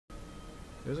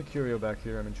There's a curio back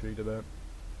here I'm intrigued about.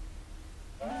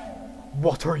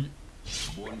 What are you?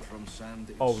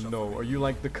 Oh no, are you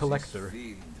like the collector?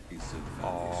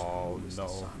 Oh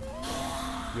no.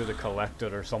 You're the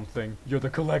collector or something. You're the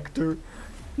collector!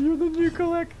 You're the new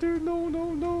collector! No,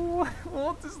 no, no!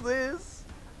 What is this?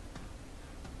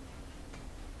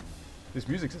 This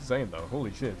music's insane though,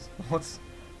 holy shit. What's...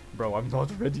 Bro, I'm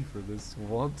not ready for this.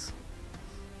 What?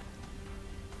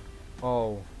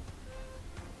 Oh.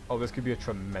 Oh, this could be a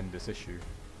tremendous issue.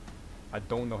 I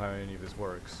don't know how any of this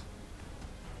works.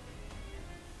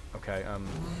 Okay,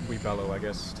 we bellow, I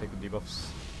guess. Take the debuffs.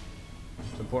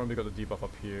 It's important we got the debuff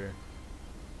up here.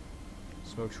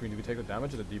 Smoke screen, do we take the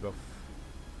damage or the debuff?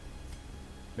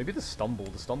 Maybe the stumble.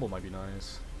 The stumble might be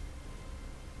nice.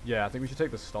 Yeah, I think we should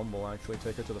take the stumble, actually.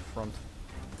 Take her to the front.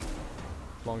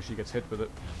 As long as she gets hit with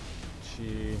it.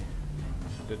 She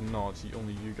did not.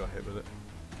 Only you got hit with it.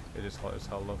 It is hot as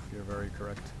hell, love. You're very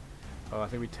correct. I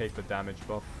think we take the damage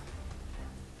buff.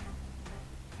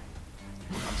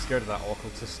 I'm scared of that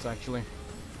occultist, actually.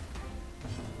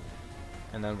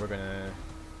 And then we're gonna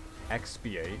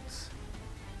expiate.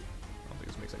 I don't think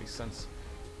this makes any sense.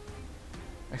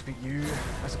 Expiate you,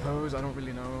 I suppose. I don't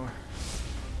really know.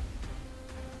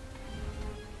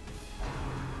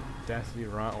 Deathly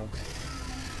rattle.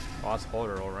 Oh, that's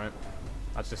hotter, alright.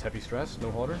 That's just heavy stress,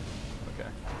 no hotter? Okay.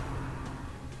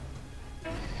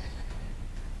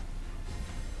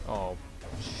 Oh,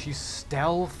 she's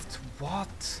stealthed?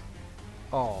 What?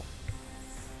 Oh,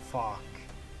 fuck.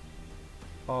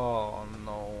 Oh,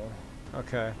 no.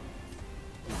 Okay.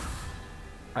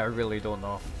 I really don't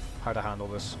know how to handle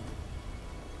this.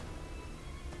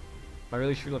 I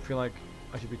really feel like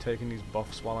I should be taking these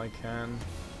buffs while I can.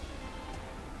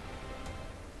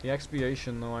 The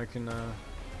expiation, though, I can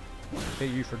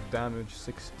hit you for damage,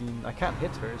 16. I can't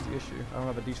hit her, is the issue. I don't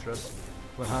have a de-stress.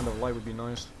 But Hand of Light would be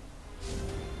nice.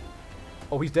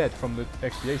 Oh, he's dead from the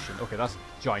expiation. Okay, that's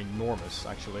ginormous,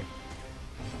 actually.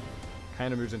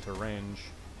 Kind of moves into range.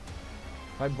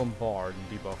 If I bombard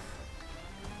and debuff.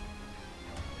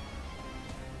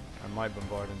 I might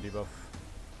bombard and debuff.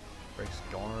 Breaks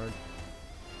guard.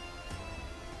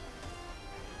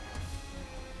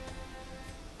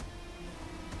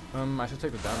 I should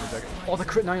take the damage. Oh, the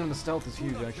crit 9 on the stealth is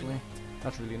huge, actually.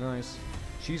 That's really nice.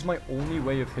 She's my only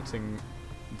way of hitting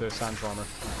the Sand Charmer.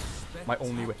 My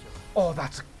only way. Oh,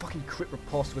 that's a fucking crit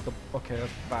riposte with the... Okay,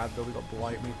 that's bad though. We got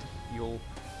Blight. We need to heal.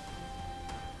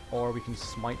 Or we can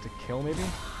smite to kill, maybe?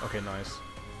 Okay, nice.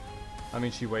 I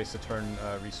mean, she wastes a turn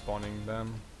respawning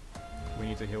them. We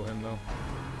need to heal him, though.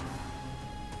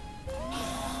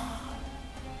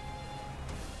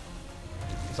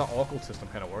 It's that occultist I'm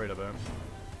kind of worried about.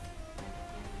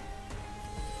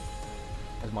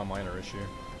 That's my minor issue.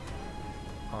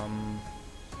 I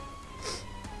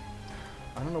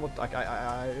don't know what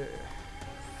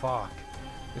fuck.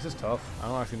 This is tough. I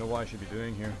don't actually know what I should be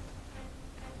doing here.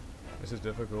 This is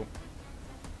difficult.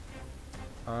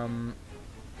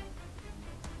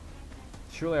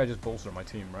 Surely I just bolster my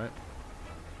team, right?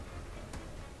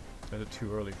 Is it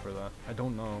too early for that? I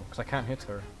don't know, because I can't hit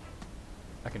her.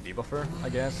 I can debuff her, I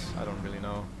guess. I don't really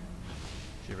know.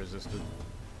 She resisted.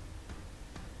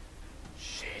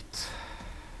 Shit.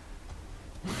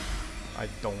 I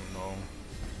don't know.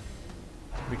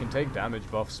 We can take damage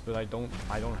buffs, but I don't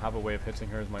have a way of hitting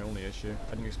her is my only issue.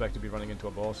 I didn't expect to be running into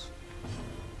a boss.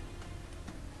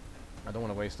 I don't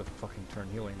want to waste a fucking turn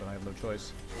healing, but I have no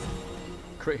choice.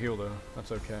 Crit heal though,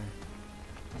 that's okay.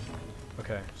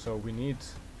 Okay, so we need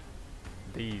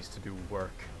these to do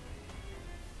work.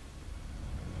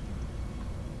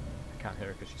 I can't hit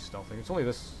her because she's stealthing. It's only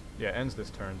this, yeah, it ends this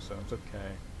turn, so it's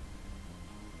okay.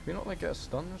 Can we not like get a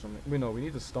stun or something? We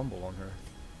need to stumble on her.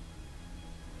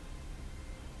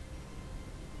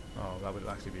 Oh, that would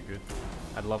actually be good.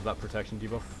 I'd love that protection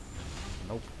debuff.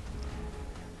 Nope.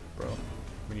 Bro,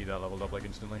 we need that leveled up like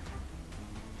instantly.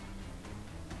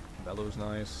 Bellow's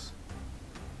nice.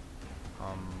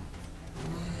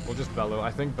 We'll just bellow.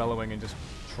 I think bellowing and just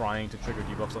trying to trigger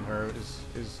debuffs on her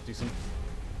is decent.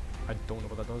 I don't know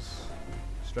what that does.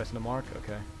 Stressing the mark?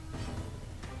 Okay.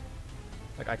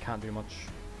 Like, I can't do much.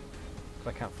 Cause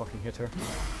I can't fucking hit her.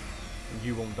 And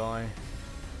you won't die.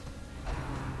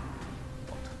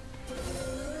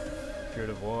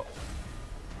 Curative what?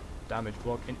 Damage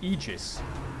block. An Aegis!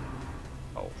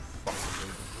 Oh,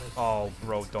 fuck. Oh,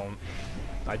 bro, don't.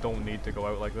 I don't need to go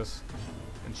out like this.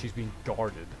 And she's being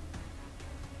guarded.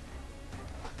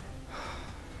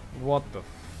 What the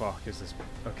fuck is this?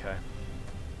 Okay.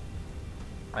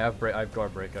 I have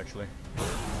guard break, actually.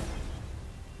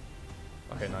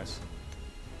 Okay, nice.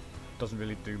 Doesn't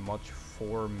really do much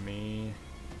for me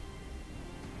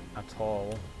at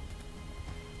all.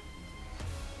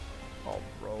 Oh,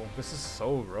 bro, this is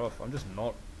so rough. I'm just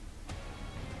not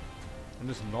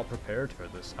prepared for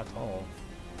this at all.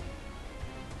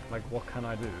 Like, what can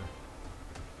I do?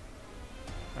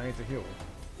 I need to heal.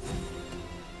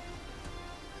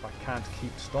 I can't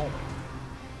keep stalling.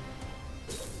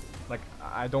 Like,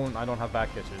 I don't have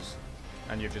back hitters,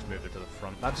 and you've just moved it to the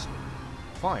front. That's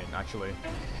fine, actually.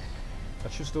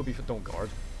 That should still be. Don't guard,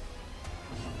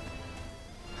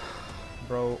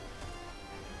 bro.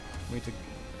 We need to.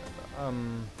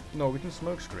 No, we can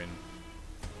smoke screen,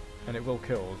 and it will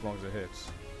kill as long as it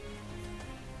hits.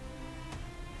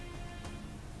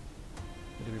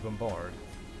 Did we bombard?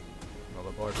 No,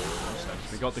 the bombard makes no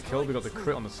sense. We got the kill. We got the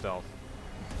crit on the stealth.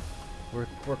 We're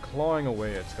clawing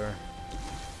away at her.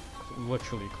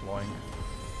 Literally clawing.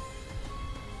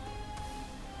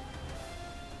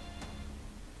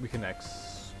 We can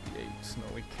expiate. No,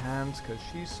 we can't, because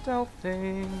she's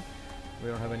stealthing. We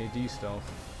don't have any D-stealth.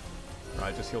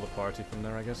 Right, just heal the party from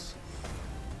there, I guess.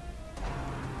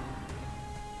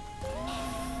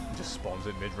 Just spawns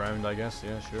it mid-round, I guess.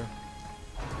 Yeah, sure.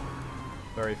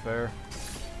 Very fair.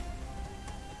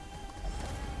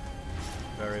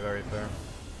 Very, very fair.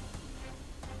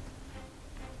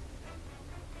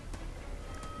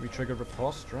 We trigger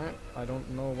riposte, right? I don't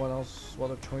know what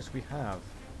other choice we have.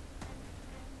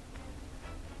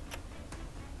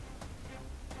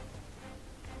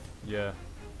 Yeah,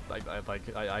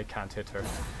 I can't hit her.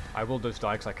 I will just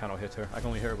die because I cannot hit her. I can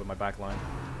only hit her with my back line.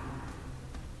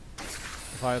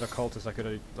 If I had a cultist, I could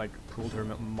have like pulled her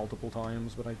multiple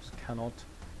times, but I just cannot.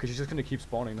 Because she's just going to keep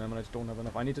spawning them, and I just don't have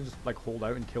enough. I need to just like hold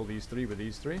out and kill these three with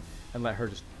these three, and let her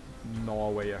just gnaw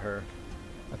away at her.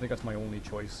 I think that's my only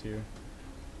choice here.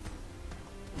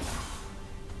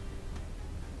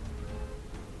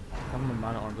 Having the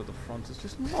mana arms at the front is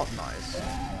just not nice.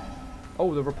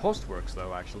 Oh, the riposte works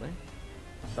though, actually.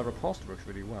 That riposte works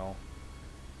really well.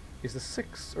 Is the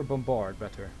 6 or bombard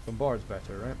better? Bombard's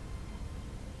better, right?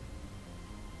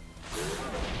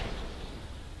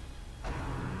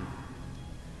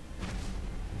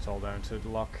 It's all down to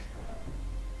luck.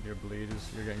 Your bleed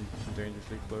is, you're getting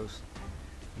dangerously close.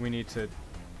 We need to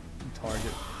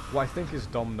target. What I think is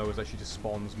dumb though is that she just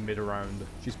spawns mid-round.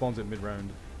 She spawns it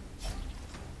mid-round.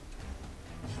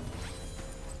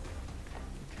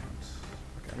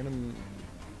 Okay,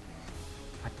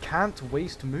 I can't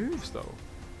waste moves though.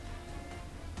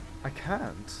 I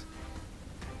can't.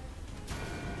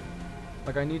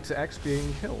 Like, I need to expiate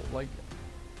and kill. Like,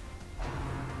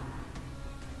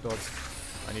 dodge.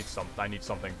 I need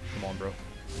something. Come on, bro.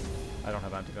 I don't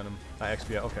have anti-venom. I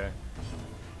expiate. Okay.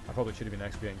 I probably should have been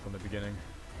expiating from the beginning.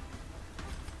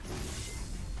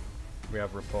 We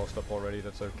have riposte up already.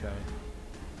 That's okay.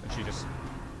 And she's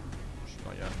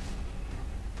not yet.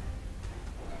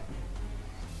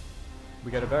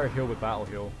 We get a better heal with battle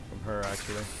heal from her,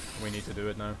 actually. We need to do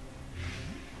it now.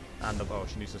 And the, oh,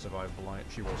 she needs to survive the light.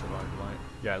 She will survive the light.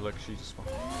 Yeah, look, she's just fine.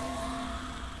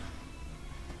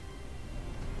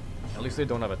 At least they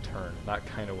don't have a turn. That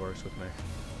kind of works with me.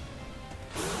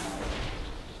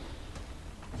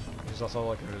 Because that's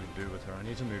all I can really do with her. I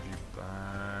need to move you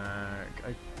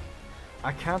back.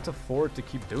 I can't afford to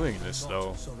keep doing this,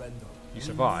 though. You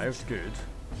survived. Good.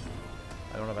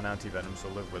 I don't have an anti-venom, so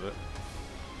live with it.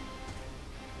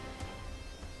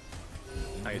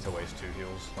 I need to waste 2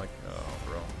 heals. Like, oh,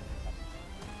 bro.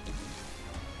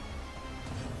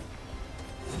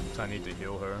 So I need to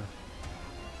heal her.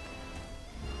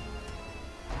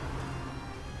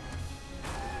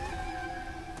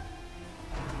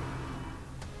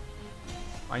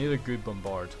 I need a good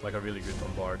bombard, like a really good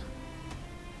bombard.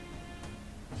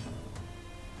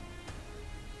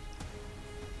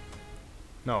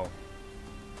 No.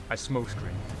 I smoke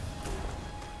screen.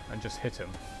 And just hit him.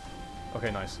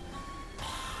 Okay, nice.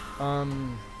 I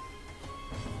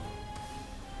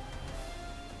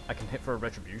can hit for a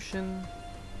retribution.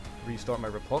 Restart my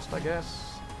riposte, I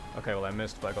guess. Okay, well I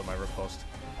missed, but I got my riposte.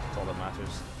 That's all that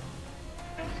matters.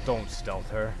 Don't stealth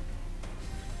her.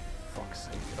 Fuck's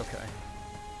sake. Okay.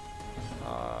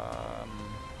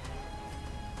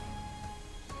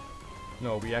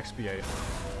 No, we expiate,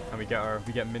 and we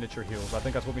get miniature heals. I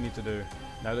think that's what we need to do.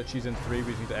 Now that she's in 3,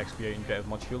 we just need to expiate and get as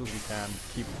much heal as we can.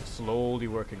 Keep slowly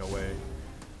working away.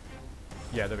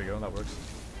 Yeah, there we go. That works.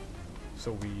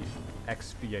 So we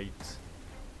expiate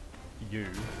you.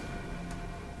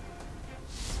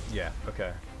 Yeah.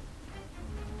 Okay.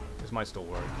 This might still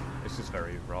work. It's just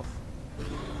very rough. Did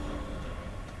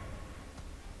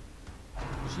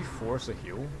she force a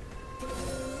heal?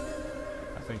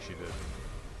 I think she did.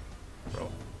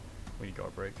 Bro, we need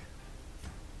guard break.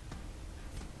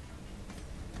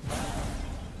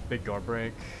 Big guard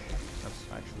break. That's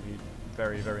actually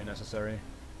very, very necessary.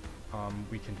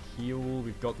 We can heal.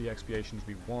 We've got the expiations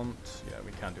we want. Yeah,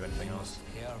 we can't do anything else.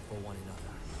 Care for one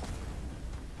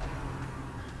another.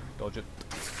 Dodge it.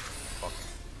 Fuck.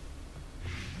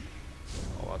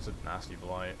 Oh, that's a nasty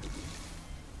blight.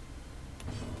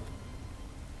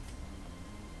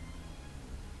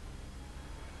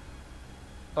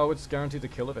 Oh, it's guaranteed to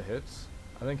kill if it hits.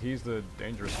 I think he's the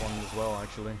dangerous one as well,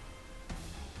 actually.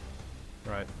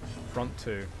 Right, front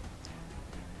two.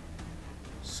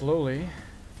 Slowly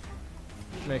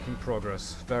making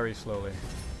progress, very slowly.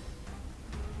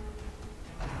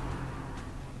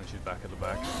 And she's back at the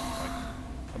back, like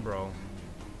a bro.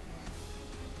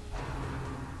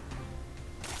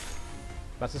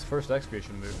 That's his first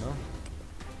expiation move, no?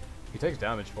 He takes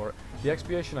damage for it. The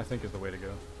expiation, I think, is the way to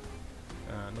go.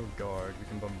 No guard. We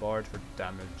can bombard for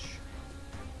damage.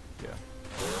 Yeah.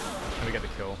 And we get the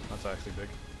kill. That's actually big.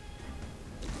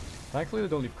 Thankfully, they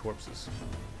don't leave corpses.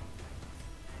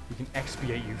 We can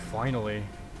expiate you, finally.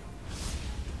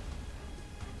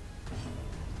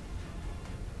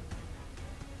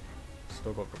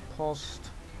 Still got riposte.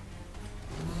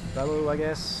 Bellow, I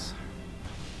guess.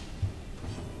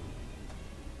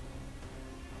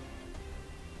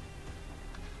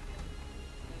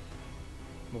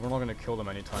 But we're not going to kill them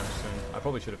anytime soon. I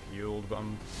probably should have healed, but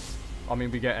I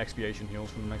mean, we get expiation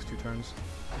heals from the next 2 turns.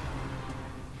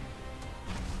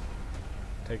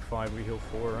 Take 5, we heal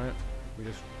 4, right? We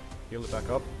just heal it back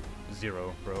up.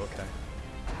 0, bro, okay.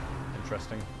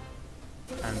 Interesting.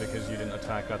 And because you didn't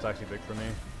attack, that's actually big for me.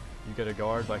 You get a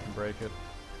guard, I can break it.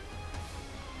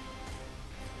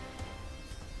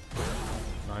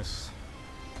 Nice.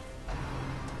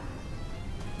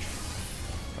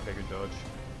 Okay, good dodge.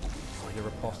 Oh, your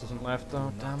riposte isn't left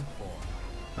though, damn.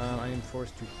 I am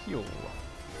forced to heal.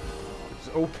 It's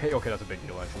okay, okay, that's a big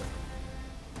heal actually.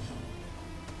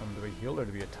 Do we heal or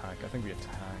do we attack? I think we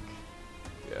attack.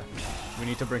 Yeah. We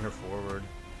need to bring her forward.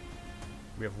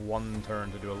 We have 1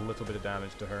 turn to do a little bit of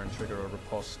damage to her and trigger a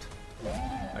riposte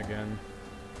again.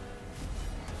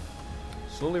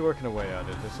 Slowly working away at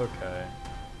it, it's okay.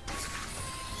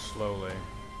 Slowly.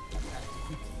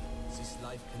 This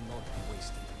life cannot be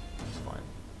wasted. It's fine.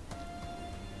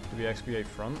 Do we expiate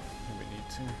front? I think we need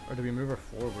to. Or do we move her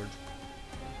forward?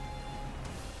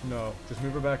 No, just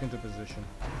move her back into position.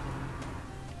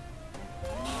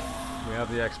 We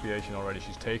have the expiation already.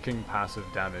 She's taking passive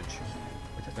damage,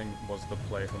 which I think was the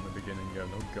play from the beginning. You have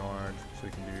no guard, so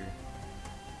you can do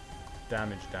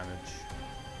damage.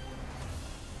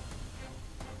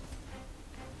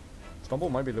 Stumble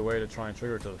might be the way to try and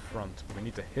trigger her to the front, but we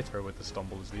need to hit her with the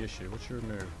stumble is the issue. What's your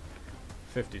move?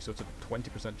 50, so it's a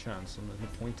 20% chance, and there's no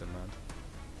point in that.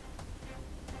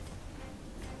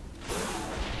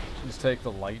 Just take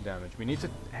the light damage. We need to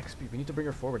expiate. We need to bring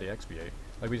her forward to expiate.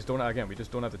 Like, we just don't, again, we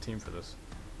just don't have the team for this.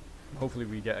 Hopefully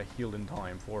we get a heal in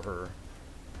time for her.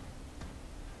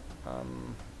 Oh,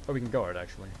 we can guard,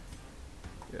 actually.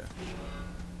 Yeah.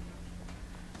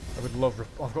 I would love,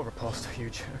 I've got riposte,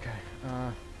 huge, okay.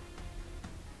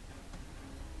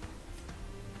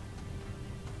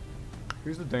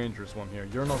 Who's the dangerous one here?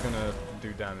 You're not gonna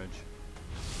do damage.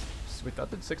 Wait, that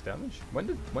did 6 damage? When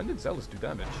did Zealous do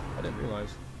damage? I didn't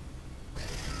realize.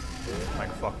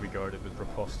 Like, fuck, we guarded with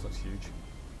riposte, that's huge.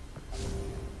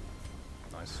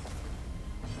 Nice.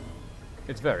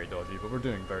 It's very dodgy, but we're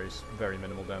doing very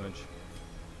minimal damage.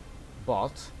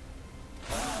 But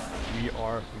we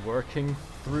are working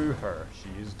through her. She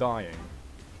is dying.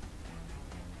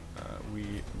 We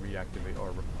reactivate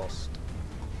our riposte.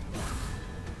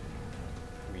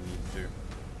 We need to.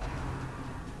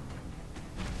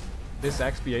 This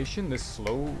expiation, this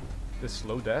slow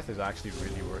death is actually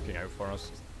really working out for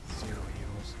us. 0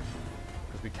 heals.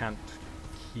 Because we can't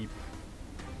keep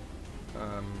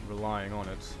relying on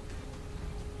it.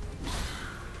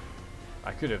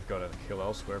 I could have got a kill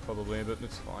elsewhere probably, but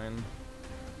it's fine.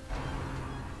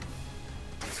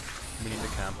 We need to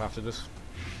camp after this.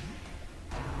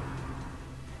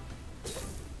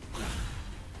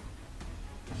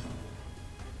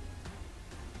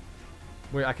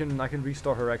 Wait, I can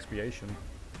restart her expiation.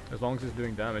 As long as it's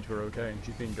doing damage, we're okay. And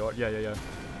she's being guard. Yeah.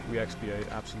 We expiate,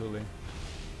 absolutely.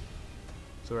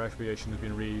 So her expiation has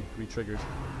been re-triggered.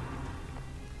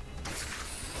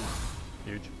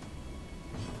 Huge.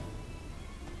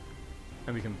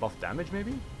 And we can buff damage,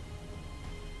 maybe?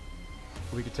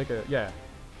 Or we could take a... Yeah,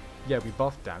 we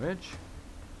buff damage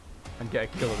and get a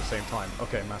kill at the same time.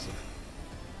 Okay, massive.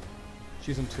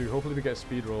 She's in 2. Hopefully we get a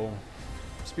speed roll.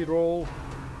 Speed roll!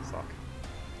 Fuck.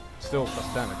 Still,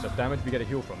 that's damage. That's damage, we get a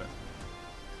heal from it.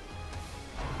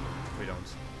 We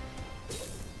don't.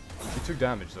 She took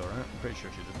damage though, right? I'm pretty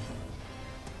sure she did.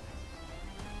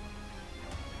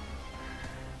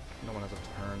 No one has a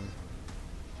turn.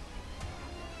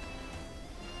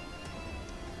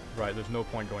 Right, there's no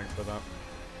point going for that.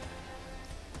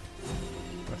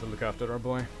 We have to look after our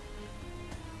boy.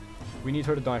 We need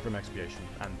her to die from expiation,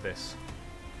 and this.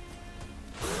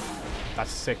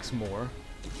 That's 6 more.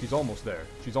 She's almost there.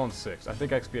 She's on 6. I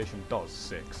think expiation does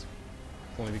 6.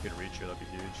 If only we could reach her, that'd be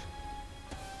huge.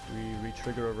 Do we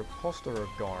re-trigger a riposte or a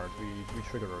guard? We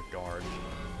re-trigger a guard.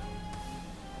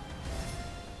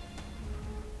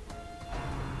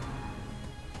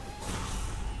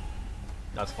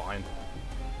 That's fine.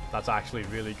 That's actually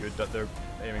really good that they're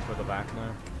aiming for the back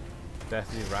now.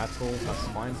 Deathly Rattle, that's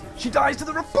fine. She dies to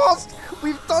the riposte!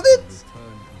 We've done it!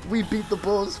 We beat the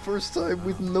boss first time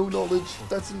with no knowledge.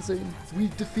 That's insane. We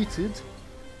defeated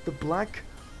the Black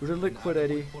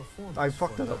Reliquary. I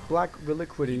fucked that up. Black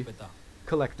Reliquary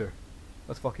Collector.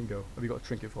 Let's fucking go. Have you got a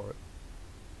trinket for it?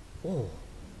 Oh.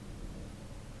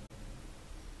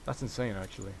 That's insane,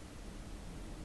 actually.